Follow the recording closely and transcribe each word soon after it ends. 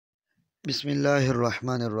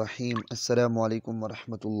Bismillahirrahmanirrahim. Assalamu alaikum wa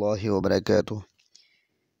rahmatullahi wa barakatuh.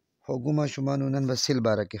 Hoguma shumanu nan basil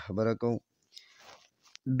barake khabara.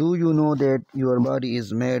 Do you know that your body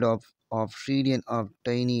is made of trillion of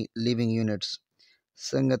tiny living units?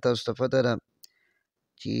 Sanga tastu fatara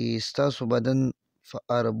chi stasu badan fa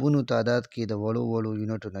arabunu tadat ki da walu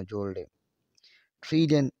unit na jolde.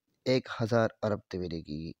 Trillion 1000 arab te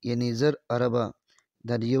velegi. Yani zar araba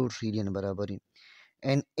that you trillion barabari.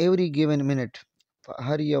 And every given minute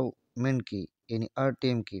har yaw min ki yani our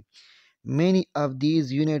time ki many of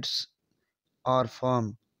these units are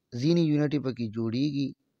formed. Zini unity paki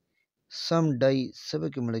jodigi, some die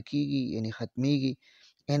sabaki malakigi yani khatmigi,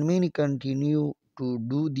 and many continue to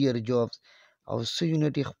do their jobs. Our so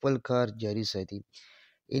unity khpal kar jari sati.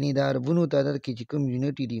 Yani dar bunu tadar ki chikum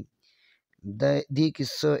unity di the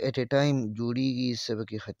kissa at a time jodigi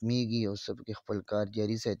sabaki khatmigi or sabaki khpal kar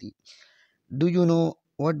jari sati. Do you know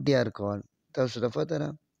what they are called? Tasu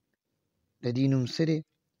rafatara ladinum sire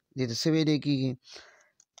the severe ki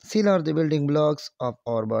cell are the building blocks of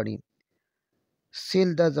our body.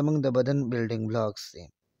 Cell da zamang da badan building blocks دي.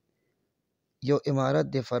 یو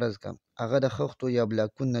عمارت د فرض کا هغه د خښتو یا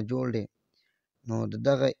بلاکونو نه جوړ دی نو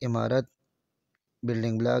دغه عمارت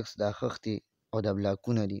بلډینګ بلاکس د خښتې او د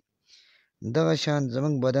بلاکونه دي دغه شان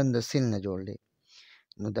زمونږ بدن د سیل نه جوړ دی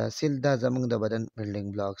نو دا سیل دا زمونږ د بدن بلډینګ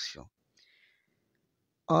بلاکس شو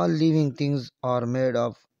all living things are made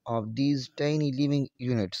of these tiny living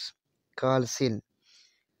units called cell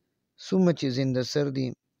څومره چې زنده سر دي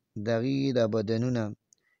د هغې دا بدنونه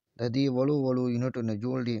د دې وړو یونټو نه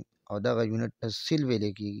جوړ دي او دغه یونټ ته سیل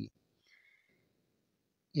ویلی کېږي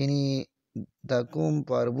یعنی دا کوم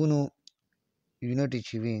په اربونو یونټې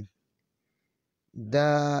چې وي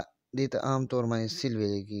دا دې ته عام طور باندې سیل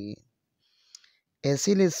ویلی کېږي A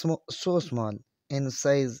cell is so small in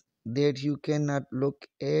size that you cannot look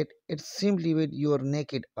at it simply with your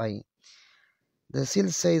naked eye. د سیل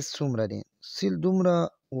سایز څومره دی سیل دومره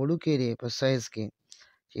وړوکی دی په سایز کې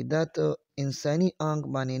چې دا ته انساني آنک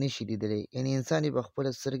باندې نشي لیدلی یعنی انسان یې په خپله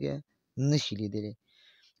سترګه نشي لیدلی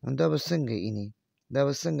نو دا به څنګه اینی دا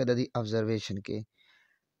به څنګه د دې ابزرویشن کې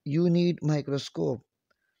یو نیډ مایکروسکوپ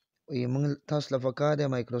موږ تاسو له پکار دی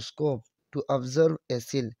مایکروسکوپ ټو ابزرو ا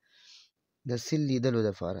سیل د سیل لیدلو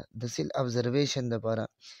دپاره د سیل ابزرویشن دپاره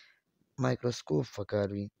مایکروسکوپ پکار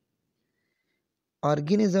وي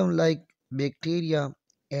ارګانیزم لایک بیکټیریا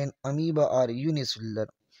and amoeba are unicellular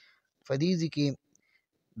په دې ځای کې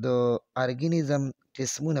د ارګانیزم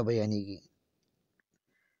قسمونه بیانېږي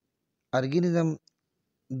ارګانیزم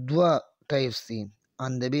دوه ټایپس دي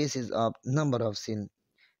on the basis of number of cell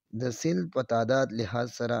د سیل په تعداد لحاظ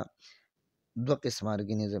سره دوه قسم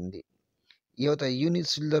ارګانیزم دي یو ته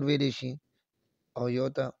یونیسلولر ویلی شي او یو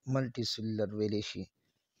ته ملټي سلولر ویلی شي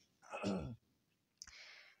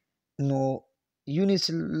نو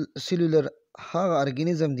یونیسلولر هغه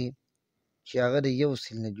ارګانیزم دی چې هغه د یو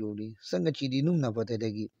سیل نه جوړ وي څنګه چې د نوم نه پته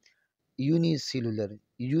لګي یونی سیلولر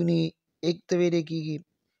یونی ایک ته ویلی کېږي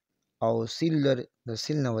او سیلولر د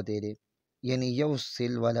سیل نه وتی دی یعنی یو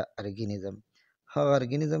سیل والا ارګانیزم هغه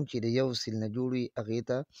ارګانیزم چې د یو سیل نه جوړ وي هغې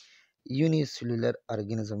ته یونی سیلولر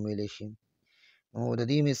ارګانیزم ویلی شي نو د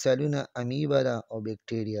دې مثالونه امیبا ده او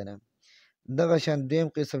بیکټیریا ده دغه شان دویم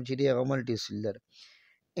قسم چې دی هغه ملټي سیلولر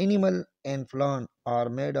animal and plant are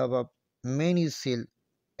made up of many cells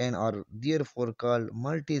and are therefore called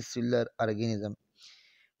multicellular organism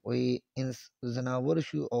وی ځناور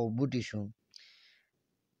شو او بوټي شو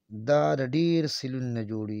دا د ډیر سیلونو نه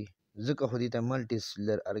جوړي ځکه خو دې ته ملټي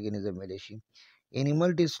سیلولر ارګانیزم ویلی شي یعنی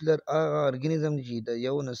ملټي سیلولر هغه ارګانیزم چې د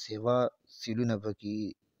یو نه سوا سیلونه پکې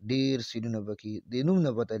ډیر سیلونه پکې د نوم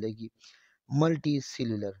نه پته لګي ملټي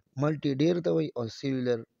سیلولر ملټي ډیر ته وایي او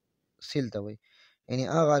سیلولر سیل ته وایي یعنی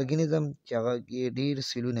هغه ارګانیزم چې هغه کې ډیر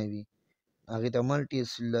سیلونه وي هغې ته ملټي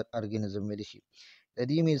سیلولر ارګانیزم ویلی شي د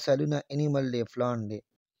دې مثالونه انیمل دی پلانټ دی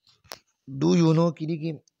Do you know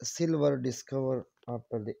Kiriki Celluar discovered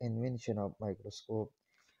after the invention of microscope?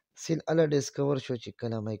 Celluar discovered شو چې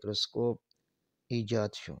کله microscope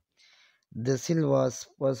ایجاد شو. The cell was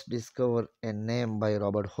first discovered and named by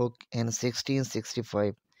Robert Hooke in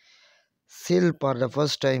 1665. Cell for the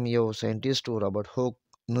first time یو ساینټیسټ رابرټ هوک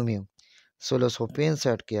نوم یې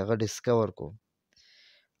 1665 کې هغه ډسکور کو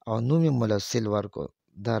او نوم یې مولا سیل ورکو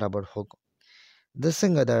دا رابرټ هوک د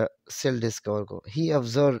څنګه د سیل ډسکور کو هی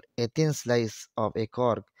observed a thin slice of a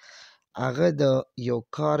cork هغه د یو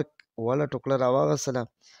کارک والا ټوکړه راواغستله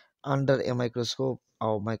under a microscope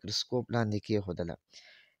او مایکروسکوپ لاندې کېښودله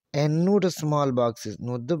and note small boxes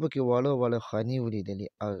نو ده پکې واړه خانې ولیدلې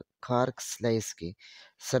کارک سلایس کې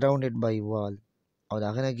surrounded by wall او د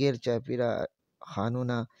هغه نه غیر چاپېره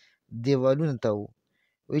خانونه دیوالونه ته وو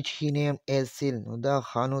which he named as cell. نو دا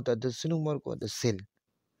خانو ته د څه نوم ورکړو؟ د سیل.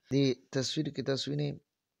 دې تصویر کې تاسو وینئ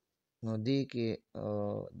نو دې کې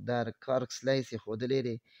دا کارک سلایس یې ښودلی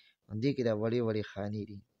دی. نو دې کې دا وړې وړې خانې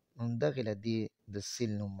دي. نو دغې له دې د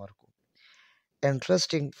سیل نوم ورکړو.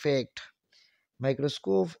 Interesting fact: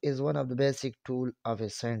 microscope is one of the basic tool of a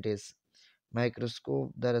scientist. Microscope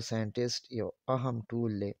د scientist یو اهم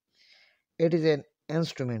ټول دی. It is an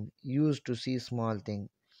instrument used to see small things.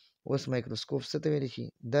 اوس مایکروسکوپ څه ته ویلی شي؟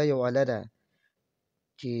 دا یو آله ده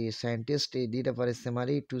چې ساینټسټ یې دې لپاره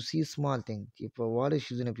استعمالوي to see small things چې په واړه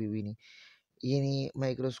شیزونه پرې ویني. یعنې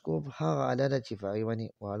مایکروسکوپ هغه آله ده چې په هغې باندې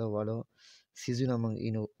واړه واړه څیزونه موږ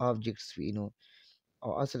وینو، آبجکټس وینو. او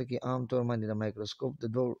اصل کې عام طور باندې د مایکروسکوپ د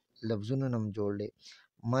دوو لفظونو نه هم جوړ دی.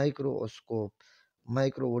 مایکرو او سکوپ.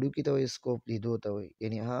 مایکرو وړوکي ته وایي، سکوپ لیدو ته وایي.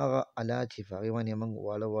 یعنې هغه آله چې په هغې باندې موږ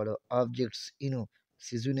واړه واړه آبجکټس وینو،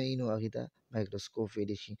 څیزونه وینو، هغې ته مایکروسکوپ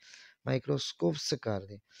ویلی شي. مایکروسکوپ څه کار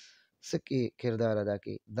دی؟ څه کې کردار ادا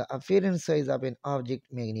کوي؟ The apparent size of an object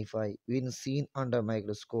magnify when seen under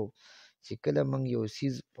microscope. چې کله موږ یو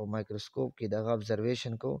څیز په مایکروسکوپ کې دغه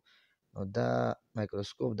ابزرویشن کوو نو دا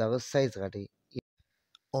مایکروسکوپ دغه سایز غټوي.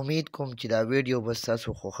 امید کوم چې دا ویډیو به ستاسو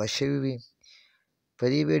خوښه شوې وي. په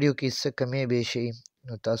دې ویډیو کې څه کمی بیشي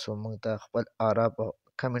نو تاسو موږ ته خپل آرا په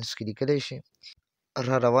کمنټس کې لیکلی شئ.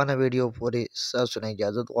 را روانه ویډیو پورې ستاسو نه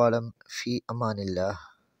اجازت غواړم. فی امان الله.